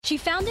She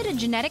founded a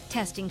genetic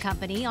testing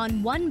company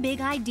on one big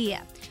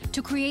idea: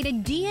 to create a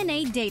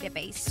DNA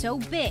database so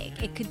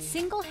big it could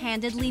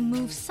single-handedly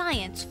move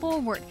science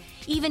forward,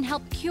 even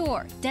help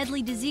cure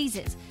deadly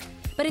diseases.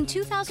 But in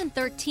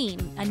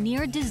 2013, a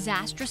near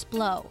disastrous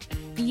blow.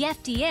 The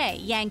FDA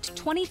yanked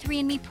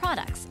 23andMe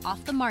products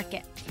off the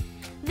market.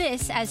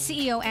 This, as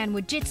CEO Anne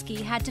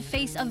Wojcicki had to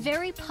face a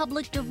very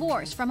public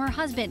divorce from her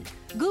husband,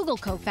 Google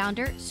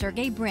co-founder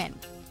Sergey Brin.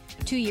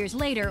 2 years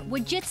later,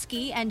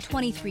 Wojcicki and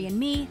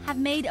 23andMe have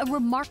made a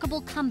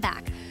remarkable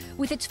comeback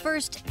with its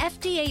first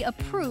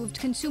FDA-approved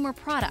consumer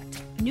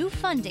product, new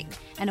funding,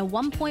 and a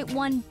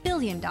 $1.1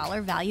 billion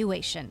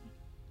valuation.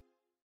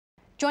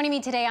 Joining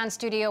me today on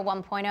Studio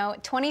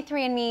 1.0,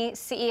 23andMe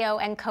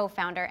CEO and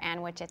co-founder Anne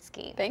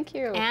Wojcicki. Thank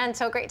you. And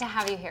so great to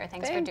have you here.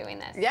 Thanks for doing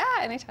this. Yeah,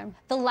 anytime.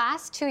 The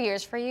last 2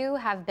 years for you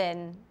have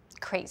been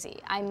crazy.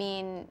 I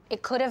mean,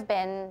 it could have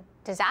been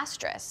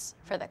disastrous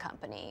for the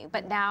company,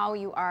 but now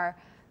you are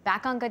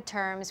back on good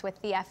terms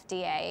with the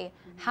FDA.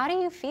 How do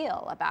you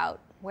feel about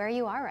where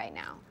you are right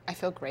now? I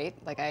feel great.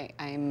 Like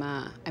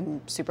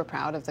I'm super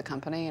proud of the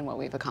company and what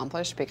we've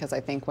accomplished, because I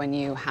think when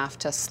you have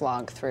to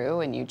slog through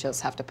and you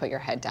just have to put your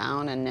head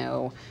down and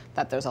know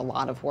that there's a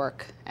lot of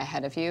work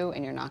ahead of you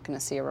and you're not going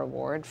to see a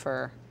reward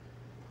for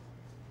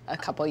a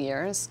couple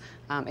years,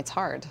 it's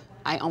hard.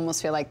 I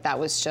almost feel like that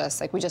was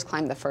just like we just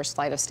climbed the first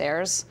flight of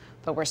stairs,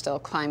 but we're still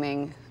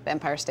climbing the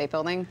Empire State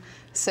Building.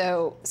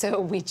 So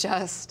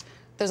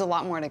there's a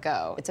lot more to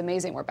go. It's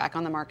amazing. We're back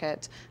on the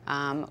market.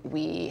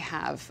 We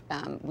have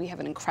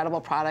an incredible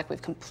product.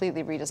 We've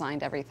completely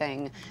redesigned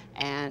everything.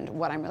 And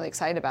what I'm really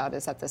excited about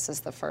is that this is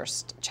the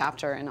first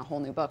chapter in a whole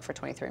new book for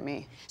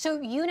 23andMe.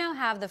 So you now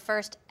have the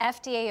first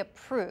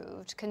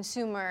FDA-approved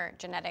consumer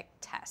genetic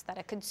test that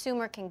a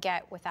consumer can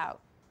get without.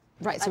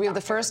 Right, so we have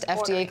the first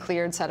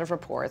FDA-cleared set of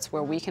reports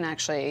where we can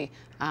actually,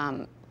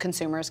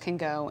 consumers can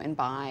go and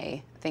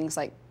buy things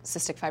like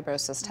cystic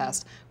fibrosis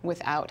test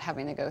without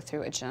having to go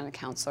through a genetic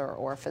counselor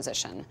or a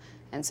physician.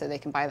 And so they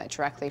can buy that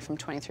directly from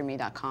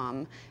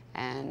 23andme.com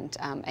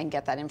and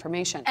get that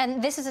information.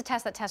 And this is a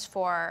test that tests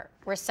for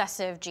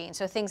recessive genes,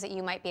 so things that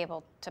you might be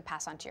able to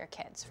pass on to your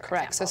kids, for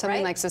Correct. example, So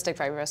something right? like cystic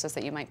fibrosis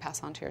that you might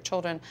pass on to your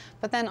children,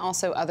 but then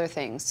also other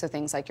things, so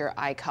things like your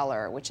eye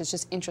color, which is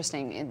just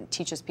interesting and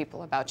teaches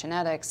people about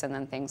genetics, and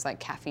then things like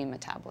caffeine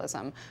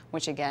metabolism,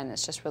 which again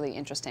is just really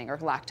interesting, or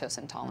lactose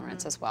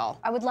intolerance as well.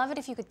 I would love it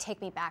if you could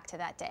take me back to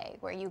that day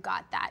where you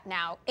got that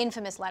now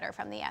infamous letter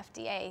from the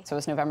FDA. So it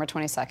was November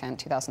 22nd,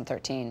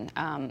 2013,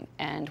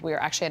 and we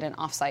were actually at an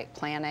offsite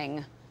planning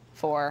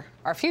for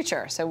our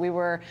future. So we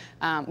were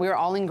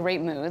all in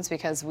great moods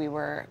because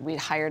we'd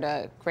hired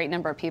a great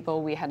number of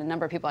people. We had a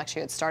number of people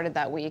actually had started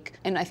that week.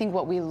 And I think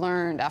what we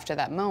learned after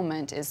that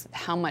moment is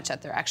how much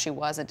that there actually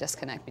was a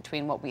disconnect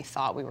between what we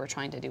thought we were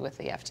trying to do with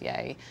the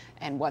FDA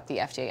and what the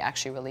FDA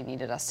actually really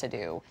needed us to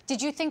do.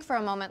 Did you think for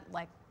a moment,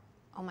 like,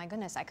 oh my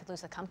goodness, I could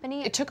lose the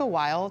company? It took a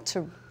while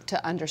to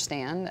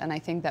understand, and I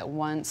think that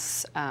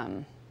once,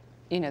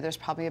 there's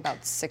probably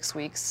about 6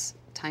 weeks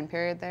time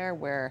period there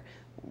where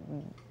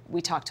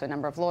we talked to a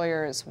number of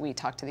lawyers, we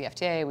talked to the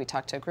FDA, we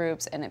talked to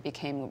groups, and it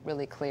became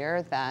really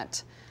clear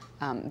that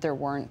there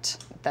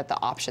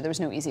was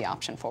no easy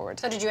option forward.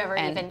 So did you ever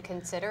even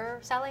consider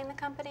selling the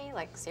company?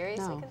 Like,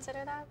 seriously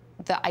consider that?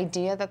 The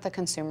idea that the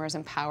consumer is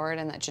empowered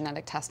and that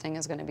genetic testing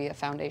is going to be a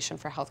foundation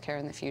for healthcare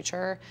in the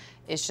future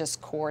is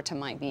just core to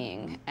my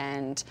being,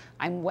 and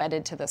I'm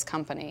wedded to this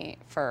company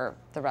for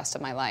the rest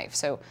of my life.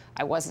 So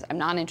I'm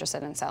not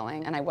interested in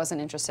selling, and I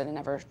wasn't interested in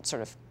ever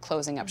sort of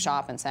closing up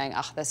shop and saying,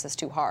 this is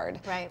too hard.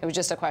 Right. It was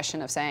just a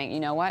question of saying, you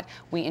know what,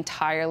 we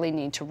entirely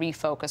need to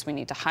refocus, we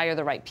need to hire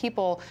the right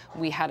people,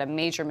 we had a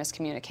major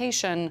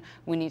miscommunication,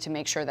 we need to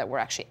make sure that we're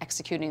actually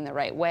executing the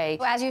right way.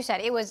 Well, as you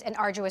said, it was an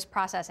arduous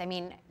process. I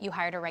mean, you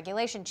hired a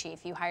regulation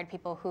chief, you hired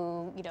people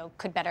who,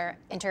 could better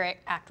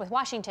interact with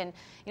Washington.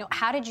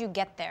 How did you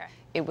get there?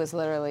 It was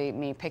literally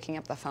me picking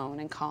up the phone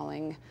and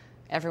calling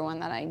everyone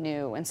that I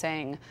knew and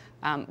saying,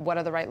 what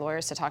are the right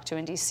lawyers to talk to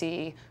in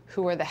DC?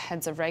 Who are the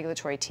heads of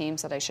regulatory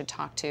teams that I should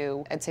talk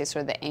to? I'd say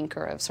sort of the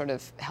anchor of sort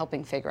of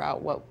helping figure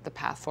out what the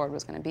path forward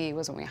was going to be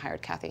was when we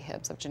hired Kathy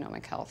Hibbs of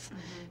Genomic Health.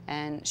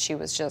 And she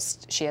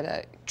had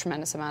a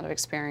tremendous amount of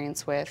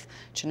experience with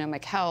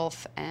genomic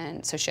health,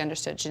 and so she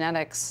understood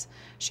genetics,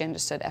 she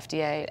understood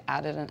FDA, it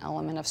added an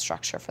element of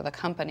structure for the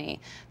company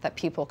that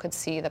people could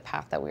see the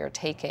path that we were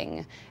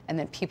taking, and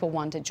then people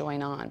wanted to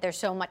join on. There's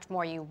so much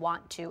more you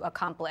want to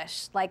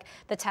accomplish, like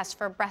the test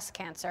for breast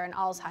cancer and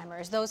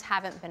Alzheimer's. Those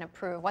haven't been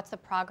approved. What's the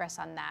progress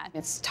on that?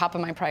 It's top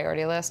of my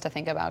priority list to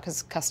think about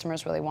because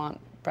customers really want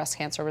breast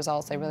cancer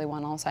results, they really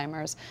want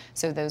Alzheimer's.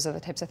 So those are the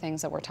types of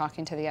things that we're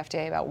talking to the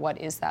FDA about.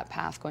 What is that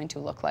path going to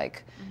look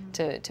like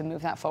to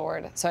move that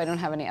forward? So I don't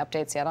have any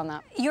updates yet on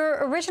that.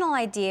 Your original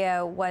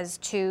idea was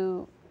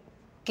to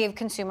give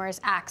consumers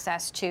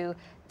access to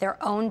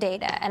their own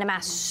data and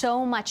amass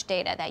so much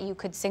data that you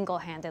could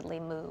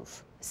single-handedly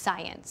move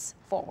science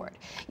forward.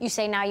 You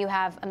say now you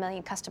have 1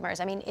 million customers.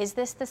 I mean, is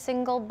this the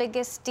single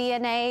biggest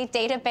DNA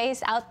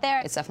database out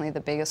there? It's definitely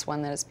the biggest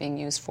one that is being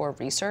used for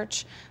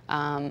research.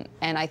 And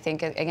I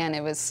think, again,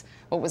 it was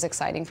what was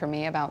exciting for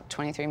me about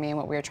 23andMe and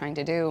what we were trying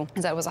to do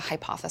is that it was a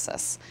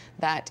hypothesis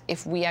that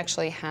if we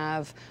actually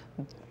have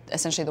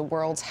essentially the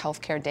world's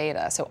healthcare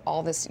data, so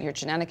all this, your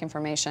genetic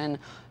information,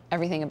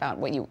 everything about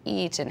what you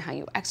eat and how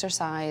you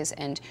exercise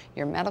and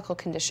your medical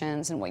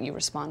conditions and what you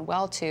respond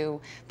well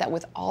to, that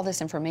with all this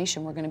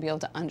information, we're going to be able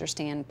to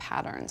understand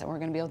patterns and we're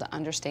going to be able to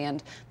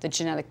understand the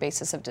genetic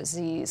basis of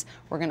disease.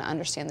 We're going to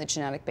understand the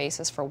genetic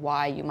basis for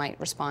why you might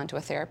respond to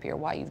a therapy or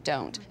why you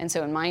don't. And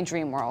so in my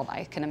dream world,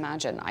 I can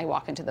imagine I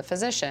walk into the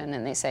physician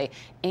and they say,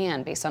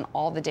 Anne, based on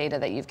all the data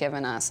that you've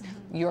given us,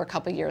 you're a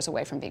couple years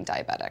away from being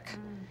diabetic.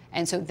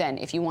 And so then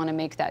if you want to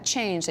make that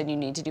change, then you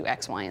need to do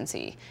X, Y, and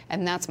Z.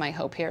 And that's my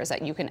hope here, is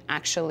that you can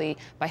actually,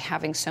 by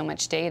having so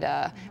much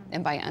data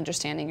and by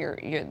understanding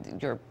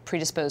your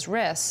predisposed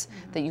risks,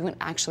 that you can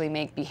actually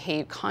make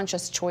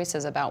conscious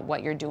choices about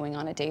what you're doing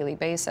on a daily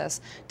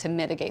basis to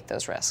mitigate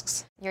those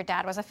risks. Your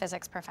dad was a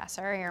physics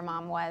professor, your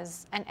mom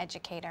was an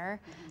educator.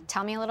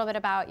 Tell me a little bit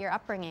about your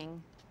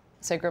upbringing.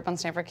 So I grew up on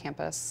Stanford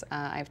campus.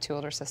 I have 2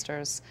 older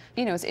sisters.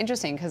 You know, it's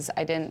interesting because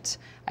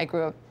I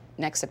grew up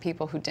next to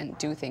people who didn't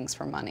do things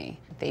for money.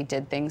 They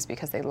did things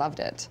because they loved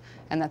it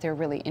and that they were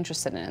really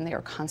interested in it and they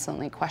were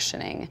constantly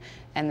questioning.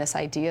 And this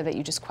idea that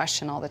you just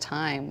question all the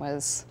time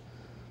was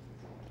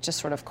just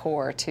sort of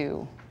core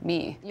to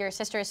me. Your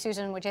sister is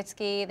Susan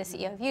Wojcicki, the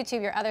CEO of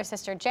YouTube. Your other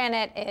sister,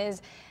 Janet,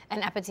 is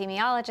an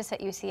epidemiologist at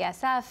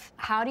UCSF.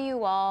 How do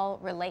you all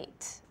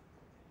relate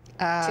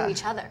to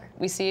each other?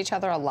 We see each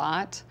other a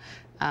lot.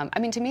 I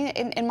mean, to me,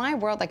 in my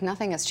world, like,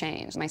 nothing has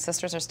changed. My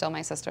sisters are still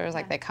my sisters.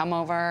 Like, they come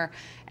over,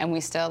 and we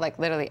still, like,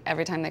 literally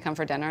every time they come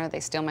for dinner, they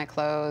steal my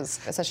clothes.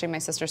 Especially my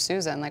sister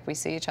Susan. Like, we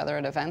see each other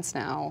at events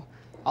now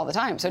all the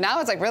time. So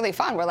now it's, like, really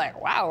fun. We're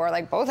like, wow, we're,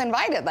 like, both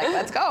invited. Like,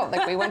 let's go.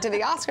 Like, we went to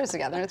the Oscars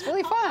together, and it's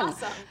really fun.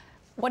 Awesome.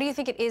 What do you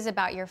think it is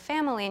about your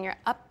family and your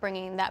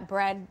upbringing that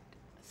bred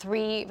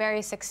 3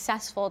 very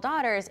successful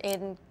daughters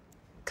in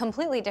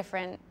completely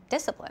different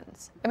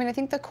disciplines? I mean, I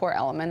think the core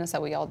element is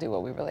that we all do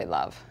what we really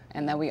love,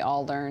 and that we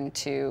all learn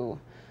to,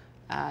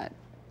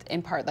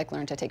 in part, like,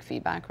 learn to take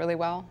feedback really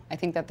well. I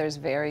think that there's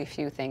very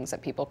few things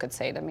that people could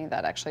say to me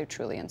that actually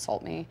truly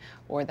insult me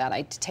or that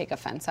I take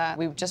offense at.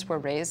 We just were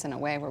raised in a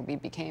way where we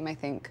became, I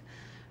think,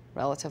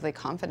 relatively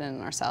confident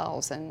in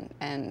ourselves,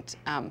 and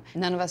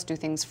none of us do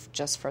things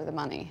just for the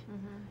money.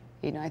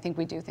 You know, I think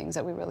we do things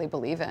that we really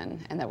believe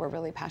in and that we're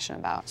really passionate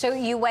about. So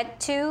you went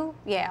to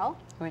Yale.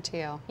 I went to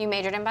Yale. You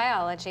majored in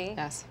biology.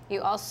 Yes.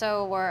 You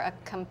also were a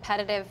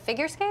competitive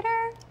figure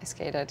skater. I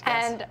skated,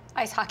 yes. And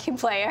ice hockey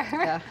player.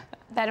 Yeah.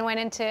 Then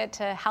went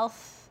into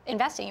health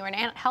investing. You were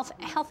an health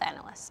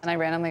analyst. And I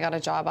randomly got a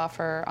job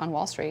offer on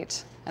Wall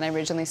Street. And I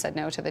originally said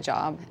no to the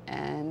job.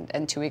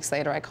 And 2 weeks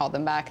later, I called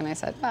them back and I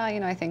said, well,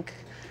 you know, I think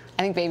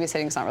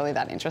babysitting's not really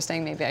that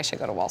interesting. Maybe I should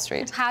go to Wall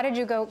Street. How did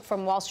you go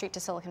from Wall Street to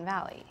Silicon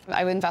Valley?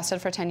 I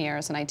invested for 10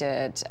 years, and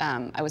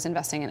I was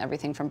investing in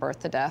everything from birth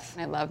to death.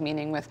 I love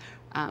meeting with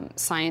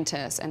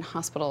scientists and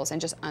hospitals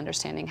and just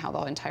understanding how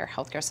the entire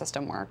healthcare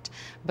system worked.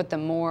 But the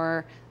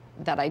more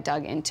that I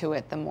dug into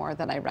it, the more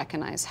that I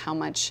recognized how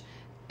much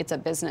it's a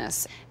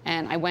business.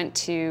 And I went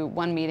to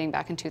one meeting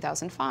back in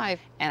 2005,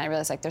 and I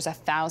realized, like, there's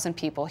 1,000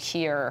 people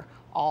here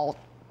all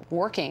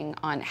working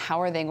on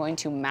how are they going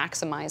to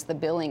maximize the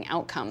billing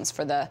outcomes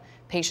for the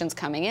patients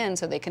coming in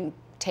so they can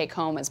take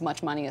home as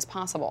much money as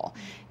possible.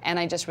 And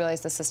I just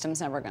realized the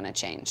system's never going to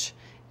change.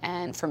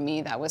 And for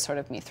me, that was sort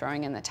of me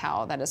throwing in the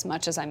towel, that as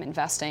much as I'm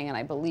investing and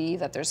I believe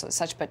that there's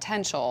such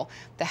potential,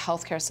 the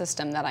healthcare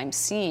system that I'm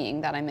seeing,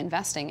 that I'm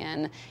investing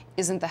in,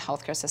 isn't the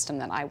healthcare system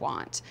that I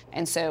want.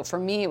 And so for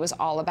me, it was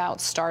all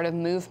about start a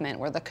movement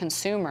where the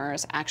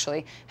consumers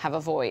actually have a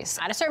voice.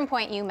 At a certain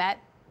point, you met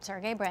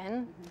Sergey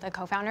Brin, the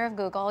co-founder of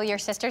Google. Your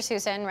sister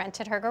Susan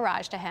rented her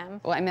garage to him.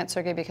 Well, I met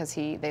Sergey because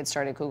they'd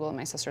started Google in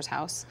my sister's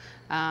house.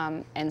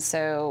 And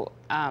so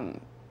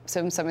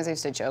sometimes I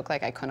used to joke,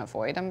 like, I couldn't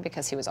avoid him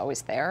because he was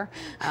always there.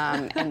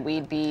 And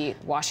we'd be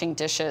washing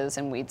dishes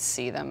and we'd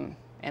see them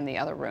in the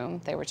other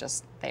room. They were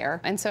just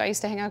there. And so I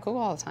used to hang out at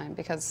Google all the time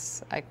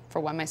because,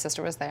 for one, my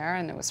sister was there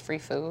and it was free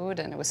food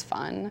and it was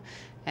fun.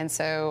 And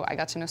so I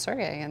got to know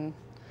Sergey.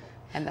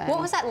 And then, what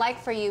was that like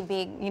for you,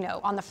 being, you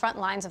know, on the front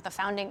lines of the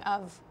founding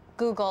of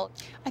Google?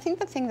 I think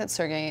the thing that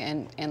Sergey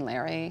and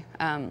Larry,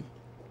 as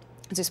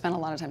we spent a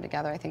lot of time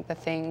together, I think the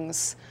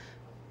things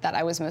that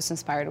I was most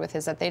inspired with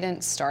is that they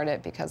didn't start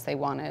it because they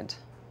wanted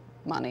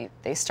money.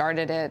 They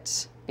started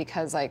it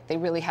because, like, they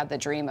really had the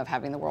dream of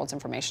having the world's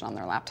information on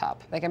their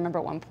laptop. Like, I remember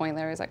at one point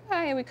Larry was like,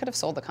 oh, yeah, we could have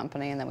sold the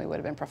company and then we would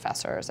have been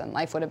professors and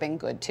life would have been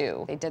good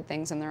too. They did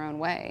things in their own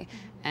way.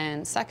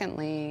 And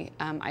secondly,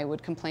 I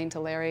would complain to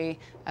Larry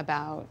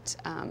about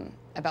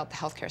the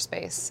healthcare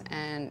space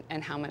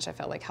and how much I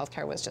felt like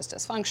healthcare was just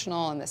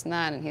dysfunctional and this and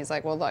that. And he's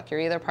like, well, look, you're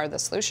either part of the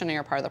solution or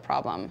you're part of the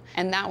problem.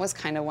 And that was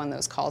kind of one of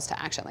those calls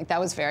to action. Like, that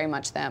was very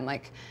much them.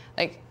 Like,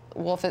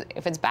 well,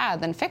 if it's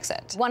bad, then fix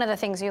it. One of the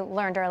things you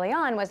learned early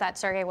on was that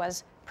Sergey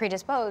was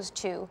predisposed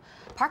to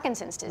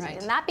Parkinson's disease. Right.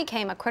 And that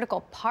became a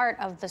critical part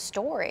of the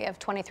story of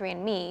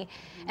 23andMe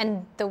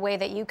and the way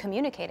that you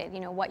communicated,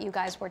 what you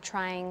guys were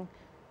trying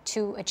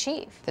to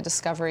achieve. The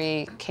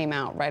discovery came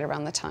out right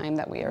around the time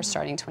that we were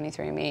starting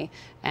 23andMe,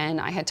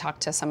 and I had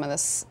talked to some of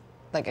this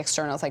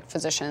externals, like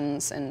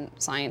physicians and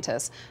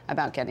scientists,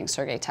 about getting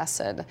Sergey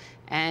tested,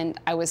 and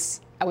I was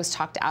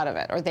talked out of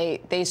it, or they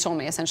told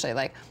me essentially,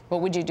 like,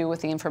 what would you do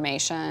with the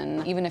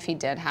information? Even if he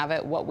did have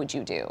it, what would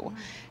you do?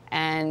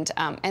 And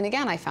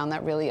again, I found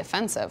that really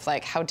offensive.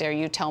 Like, how dare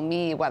you tell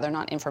me whether or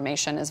not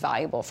information is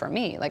valuable for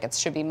me? Like, it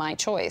should be my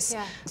choice.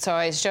 Yeah. So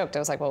I joked, I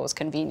was like, well, it was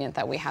convenient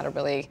that we had a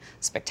really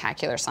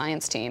spectacular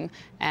science team.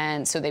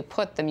 And so they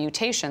put the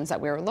mutations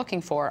that we were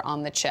looking for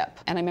on the chip.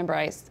 And I remember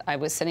I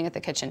was sitting at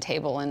the kitchen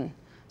table and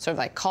sort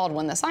of called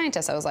one of the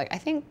scientists. I was like, I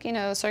think,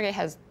 Sergey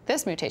has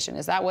this mutation.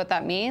 Is that what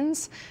that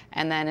means?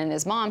 And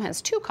his mom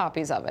has 2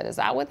 copies of it. Is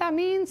that what that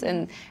means?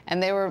 And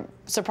they were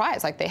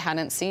surprised. Like, they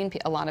hadn't seen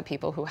a lot of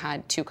people who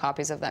had 2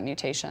 copies of that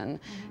mutation,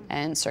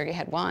 and Sergey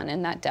had 1.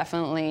 And that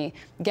definitely,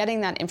 getting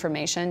that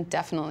information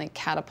definitely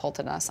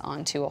catapulted us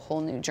onto a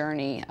whole new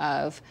journey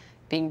of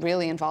being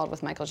really involved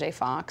with Michael J.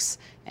 Fox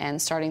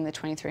and starting the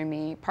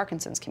 23andMe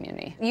Parkinson's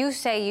community. You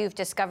say you've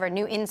discovered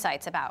new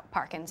insights about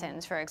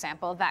Parkinson's, for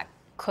example, that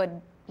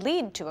could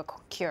lead to a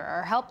cure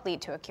or help lead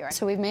to a cure.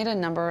 So we've made a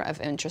number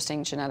of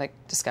interesting genetic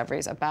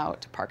discoveries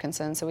about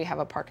Parkinson's. So we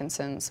have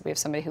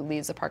somebody who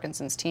leads the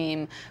Parkinson's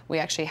team. We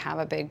actually have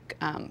a big,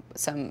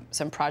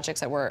 some projects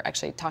that we're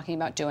actually talking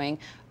about doing,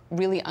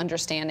 really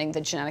understanding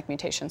the genetic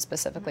mutation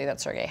specifically that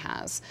Sergey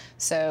has.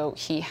 So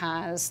he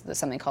has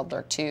something called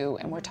LRRK2,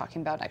 and we're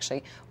talking about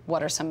actually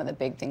what are some of the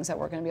big things that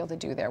we're going to be able to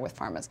do there with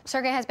pharmas.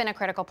 Sergey has been a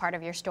critical part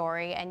of your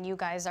story, and you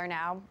guys are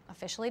now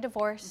officially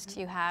divorced.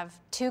 You have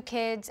 2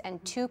 kids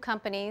and 2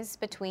 companies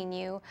between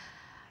you.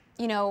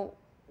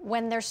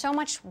 When there's so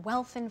much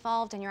wealth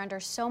involved and you're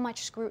under so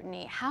much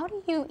scrutiny, how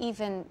do you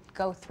even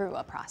go through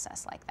a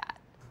process like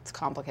that? It's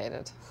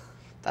complicated.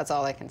 That's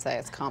all I can say.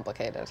 It's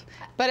complicated.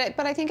 But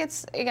I think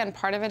it's, again,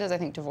 part of it is I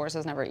think divorce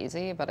is never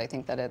easy, but I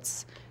think that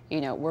it's,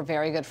 we're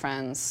very good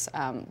friends.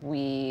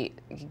 We,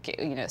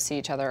 see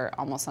each other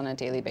almost on a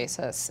daily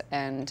basis,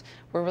 and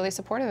we're really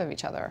supportive of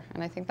each other.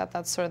 And I think that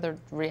that's sort of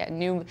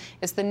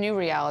it's the new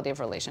reality of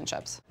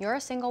relationships. You're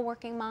a single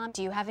working mom.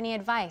 Do you have any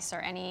advice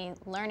or any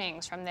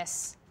learnings from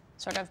this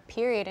sort of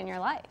period in your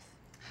life?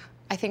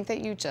 I think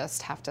that you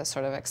just have to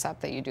sort of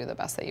accept that you do the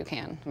best that you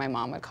can. My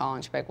mom would call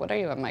and she'd be like, what are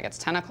you? I'm like, it's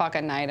 10 o'clock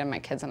at night and my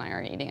kids and I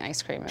are eating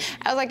ice cream. And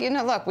I was like,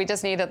 look, we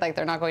just needed,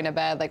 they're not going to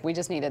bed. We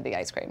just needed the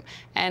ice cream.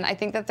 And I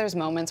think that there's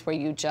moments where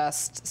you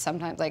just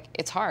sometimes,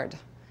 it's hard.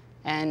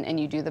 And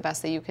you do the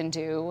best that you can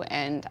do.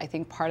 And I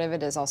think part of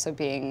it is also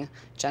being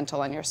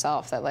gentle on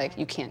yourself, that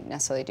you can't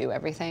necessarily do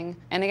everything.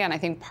 And again, I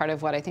think part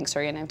of what I think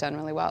Sergey and I have done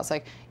really well is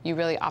you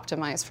really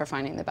optimize for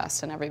finding the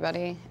best in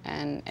everybody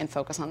and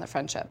focus on the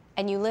friendship.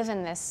 And you live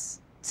in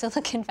this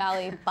Silicon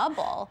Valley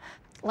bubble.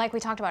 Like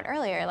we talked about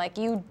earlier,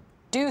 you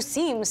do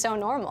seem so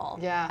normal.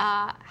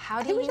 Yeah.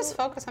 How do you just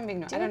focus on being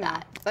normal? I don't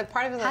know.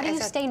 Part of it, how do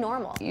you stay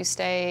normal? You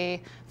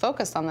stay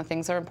focused on the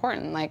things that are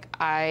important.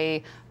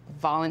 I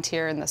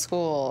volunteer in the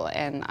school,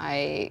 and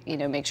I,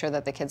 make sure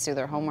that the kids do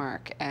their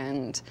homework,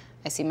 and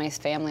I see my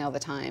family all the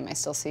time. I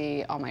still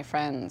see all my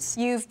friends.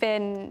 You've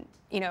been,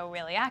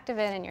 really active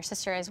in, and your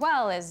sister as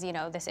well, is,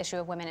 this issue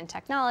of women in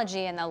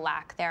technology and the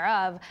lack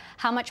thereof.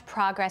 How much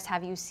progress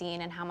have you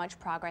seen, and how much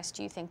progress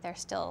do you think there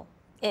still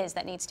is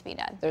that needs to be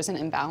done? There's an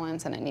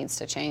imbalance, and it needs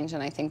to change,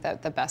 and I think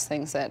that the best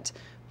things that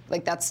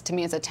that's, to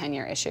me, is a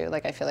 10-year issue.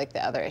 I feel like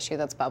the other issue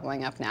that's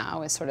bubbling up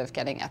now is sort of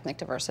getting ethnic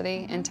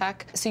diversity in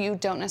tech. So you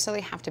don't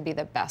necessarily have to be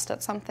the best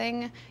at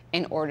something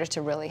in order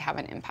to really have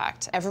an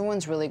impact.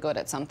 Everyone's really good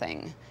at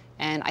something.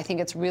 And I think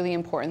it's really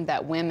important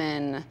that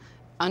women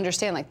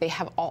understand they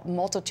have a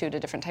multitude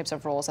of different types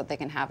of roles that they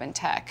can have in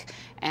tech.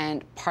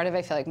 And part of,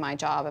 I feel like, my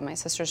job and my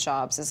sister's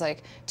jobs is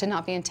to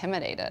not be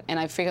intimidated. And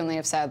I frequently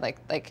have said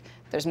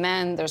there's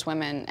men, there's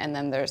women, and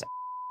then there's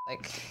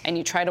and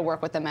you try to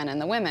work with the men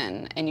and the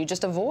women, and you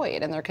just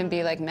avoid. And there can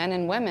be men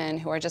and women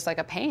who are just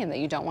a pain that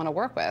you don't want to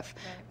work with.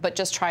 Right. But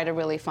just try to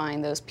really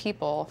find those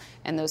people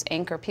and those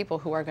anchor people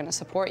who are going to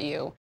support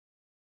you.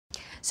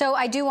 So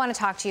I do want to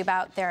talk to you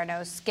about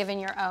Theranos, given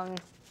your own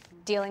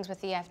dealings with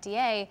the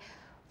FDA.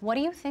 What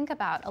do you think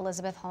about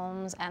Elizabeth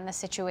Holmes and the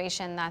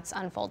situation that's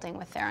unfolding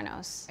with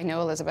Theranos? I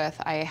know Elizabeth.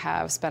 I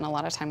have spent a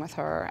lot of time with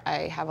her.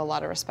 I have a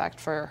lot of respect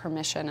for her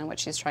mission and what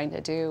she's trying to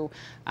do,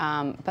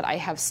 but I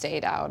have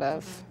stayed out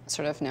of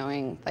sort of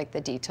knowing the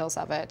details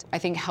of it. I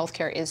think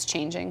healthcare is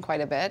changing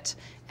quite a bit,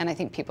 and I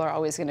think people are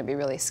always going to be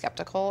really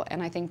skeptical,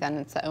 and I think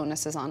then the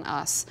onus is on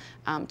us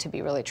to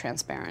be really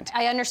transparent.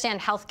 I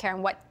understand healthcare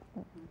and what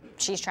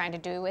she's trying to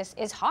do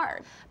is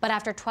hard, but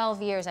after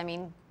 12 years,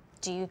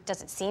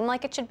 does it seem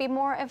like it should be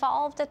more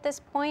evolved at this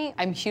point?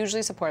 I'm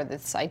hugely supportive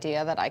of this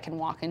idea that I can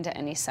walk into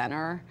any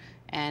center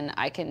and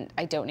I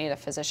don't need a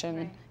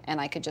physician, and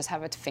I could just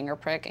have a finger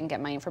prick and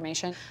get my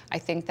information. I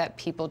think that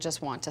people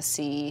just want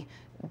to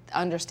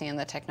understand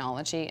the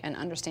technology and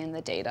understand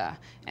the data,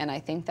 and I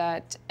think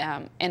that,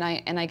 and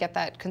I get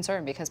that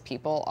concern because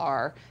people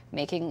are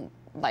making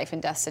life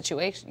and death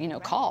situation,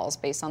 calls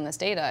based on this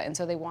data, and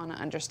so they want to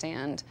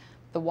understand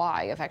the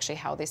why of actually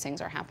how these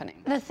things are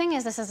happening. The thing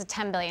is, this is a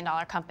 $10 billion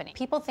company.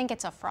 People think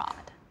it's a fraud.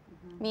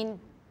 I mean,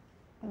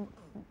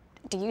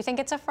 do you think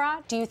it's a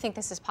fraud? Do you think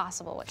this is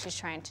possible, what she's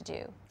trying to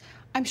do?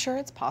 I'm sure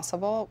it's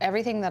possible.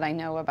 Everything that I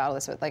know about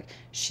Elizabeth, like,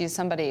 she's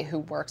somebody who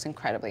works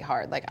incredibly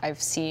hard. Like,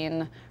 I've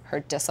seen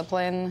her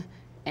discipline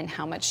and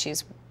how much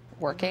she's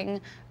working.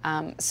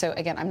 So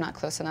again, I'm not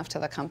close enough to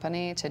the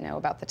company to know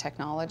about the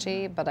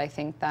technology, but I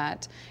think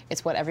that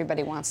it's what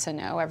everybody wants to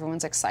know.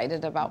 Everyone's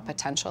excited about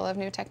potential of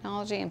new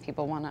technology, and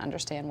people want to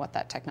understand what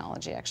that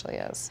technology actually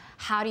is.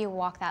 How do you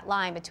walk that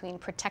line between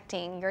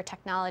protecting your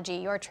technology,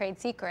 your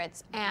trade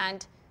secrets,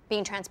 and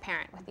being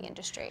transparent with the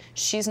industry?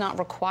 She's not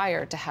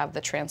required to have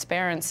the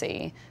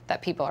transparency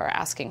that people are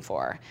asking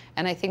for.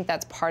 And I think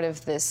that's part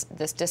of this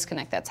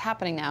disconnect that's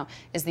happening now,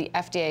 is the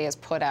FDA has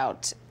put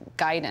out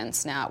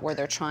guidance now where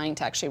they're trying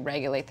to actually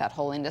regulate that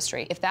whole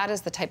industry. If that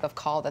is the type of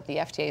call that the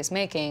FDA is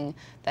making,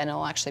 then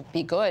it'll actually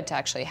be good to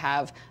actually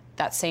have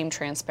that same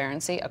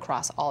transparency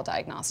across all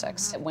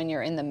diagnostics. When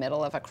you're in the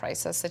middle of a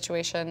crisis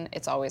situation,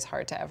 it's always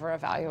hard to ever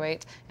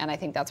evaluate, and I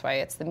think that's why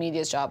it's the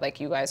media's job, like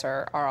you guys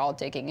are all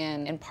digging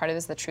in, and part of it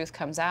is the truth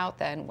comes out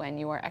then when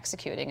you are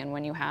executing and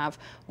when you have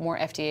more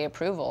FDA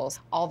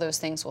approvals. All those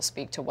things will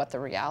speak to what the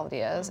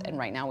reality is, and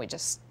right now we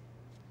just,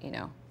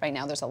 right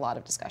now there's a lot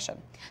of discussion.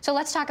 So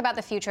let's talk about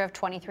the future of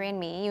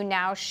 23andMe. You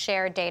now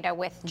share data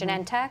with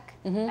Genentech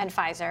and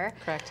Pfizer.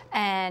 Correct.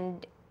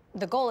 And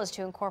the goal is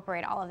to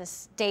incorporate all of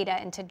this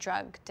data into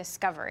drug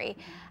discovery.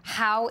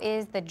 How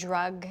is the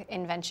drug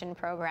invention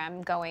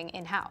program going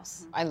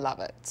in-house? I love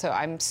it. So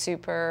I'm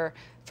super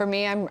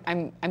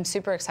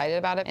excited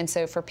about it. And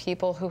so for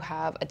people who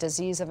have a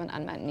disease of an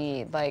unmet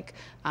need, like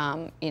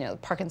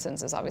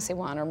Parkinson's is obviously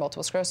one, or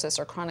multiple sclerosis,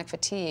 or chronic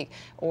fatigue,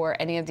 or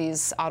any of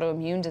these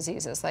autoimmune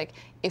diseases, like,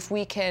 if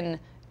we can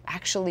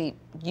actually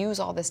use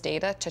all this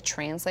data to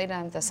translate it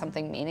into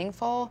something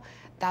meaningful,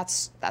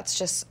 that's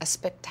just a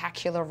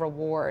spectacular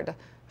reward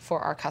for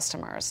our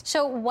customers.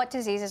 So what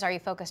diseases are you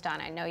focused on?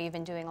 I know you've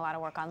been doing a lot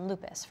of work on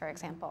lupus, for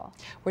example.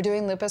 We're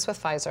doing lupus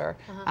with Pfizer,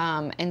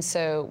 and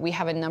so we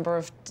have a number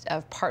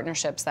of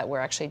partnerships that we're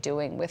actually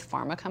doing with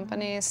pharma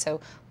companies. So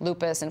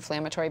lupus,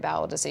 inflammatory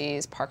bowel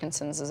disease,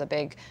 Parkinson's is a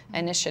big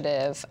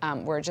initiative.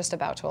 We're just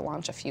about to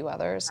launch a few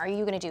others. Are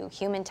you going to do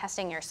human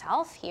testing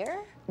yourself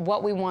here?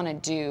 What we want to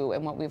do,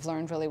 and what we've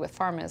learned really with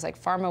pharma, is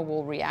like pharma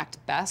will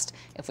react best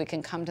if we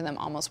can come to them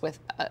almost with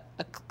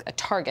a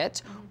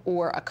target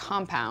or a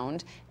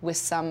compound with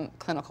some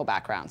clinical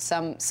background,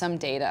 some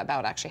data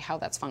about actually how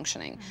that's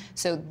functioning.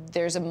 So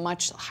there's a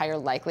much higher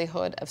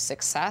likelihood of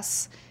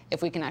success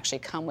if we can actually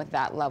come with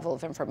that level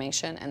of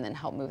information and then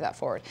help move that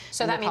forward.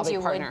 So that means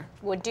you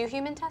would do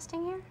human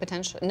testing here?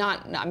 Potentially.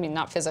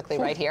 Not physically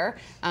right here,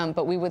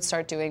 but we would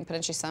start doing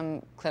potentially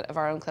some of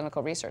our own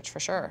clinical research for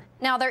sure.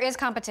 Now, there is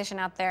competition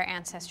out there.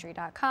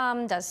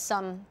 Ancestry.com does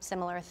some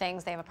similar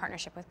things. They have a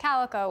partnership with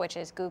Calico, which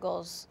is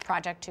Google's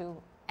project to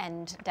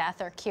end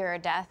death or cure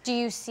death. Do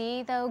you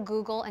see, though,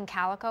 Google and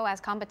Calico as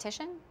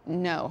competition?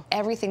 No.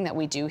 Everything that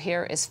we do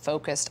here is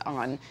focused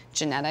on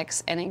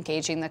genetics and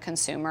engaging the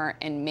consumer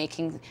and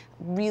making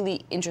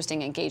really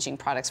interesting, engaging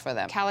products for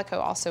them. Calico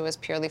also is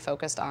purely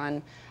focused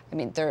on,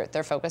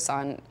 they're focused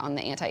on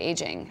the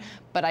anti-aging.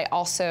 But I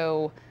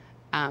also,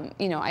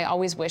 I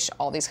always wish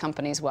all these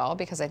companies well,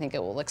 because I think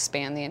it will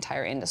expand the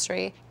entire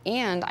industry.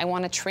 And I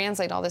want to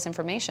translate all this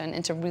information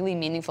into really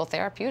meaningful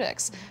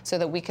therapeutics so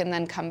that we can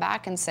then come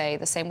back and say,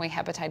 the same way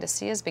hepatitis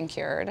C has been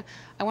cured,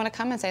 I want to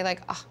come and say,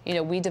 like,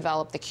 we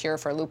developed the cure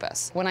for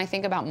lupus. When I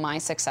think about my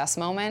success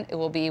moment, it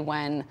will be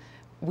when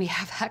we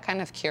have that kind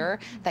of cure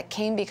that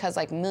came because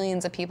like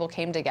millions of people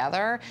came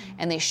together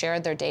and they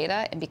shared their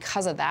data, and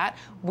because of that,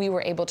 we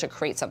were able to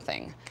create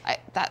something.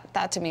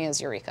 That to me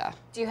is eureka.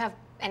 Do you have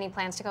any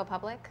plans to go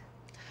public?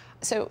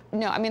 So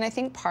no, I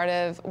think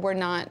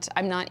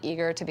I'm not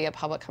eager to be a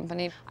public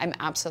company. I'm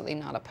absolutely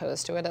not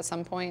opposed to it at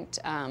some point,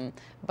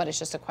 but it's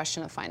just a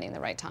question of finding the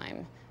right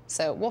time.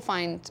 So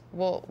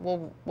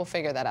we'll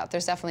figure that out.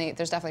 There's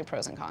definitely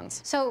pros and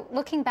cons. So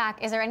looking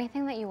back, is there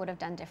anything that you would have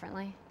done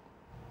differently?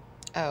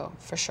 Oh,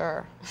 for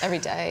sure. Every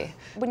day.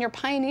 When you're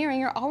pioneering,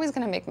 you're always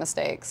going to make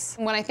mistakes.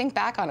 When I think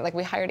back on it, like,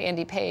 we hired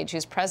Andy Page,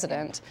 who's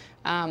president.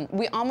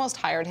 We almost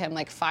hired him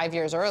like 5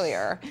 years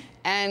earlier.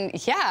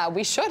 And yeah,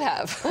 we should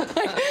have.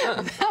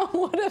 That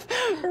would have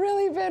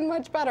really been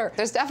much better.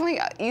 There's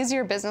definitely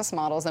easier business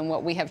models than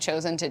what we have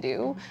chosen to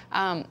do.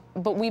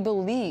 But we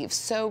believe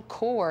so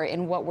core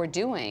in what we're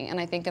doing. And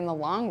I think in the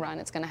long run,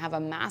 it's going to have a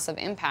massive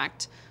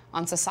impact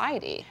on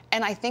society.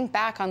 And I think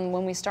back on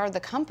when we started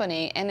the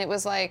company, and it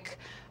was like,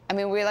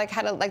 we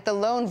had the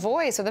lone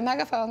voice with a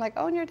megaphone, like,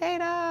 own your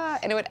data,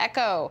 and it would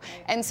echo.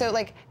 And so,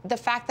 like, the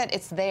fact that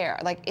it's there,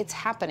 like, it's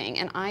happening,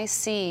 and I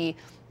see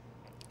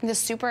this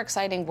super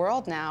exciting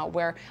world now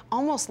where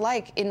almost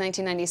like in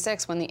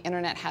 1996 when the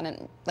internet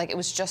hadn't, like it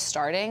was just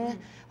starting,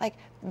 like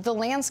the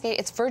landscape,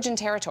 it's virgin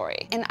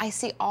territory. And I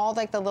see all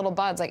like the little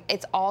buds, like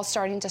it's all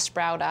starting to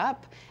sprout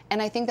up.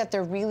 And I think that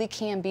there really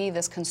can be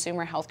this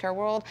consumer healthcare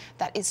world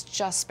that is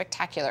just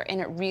spectacular. And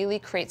it really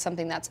creates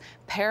something that's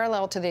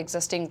parallel to the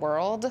existing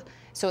world.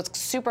 So it's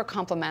super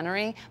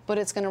complementary, but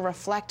it's going to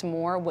reflect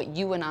more what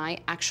you and I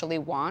actually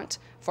want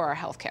for our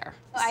healthcare.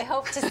 I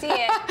hope to see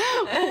it.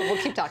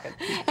 We'll keep talking.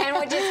 And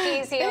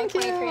Wojcicki, CEO of Thank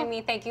you.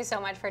 23andMe, thank you so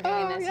much for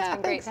doing this. It's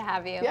been great to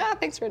have you. Yeah,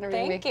 thanks for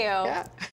interviewing me. Thank you. Yeah.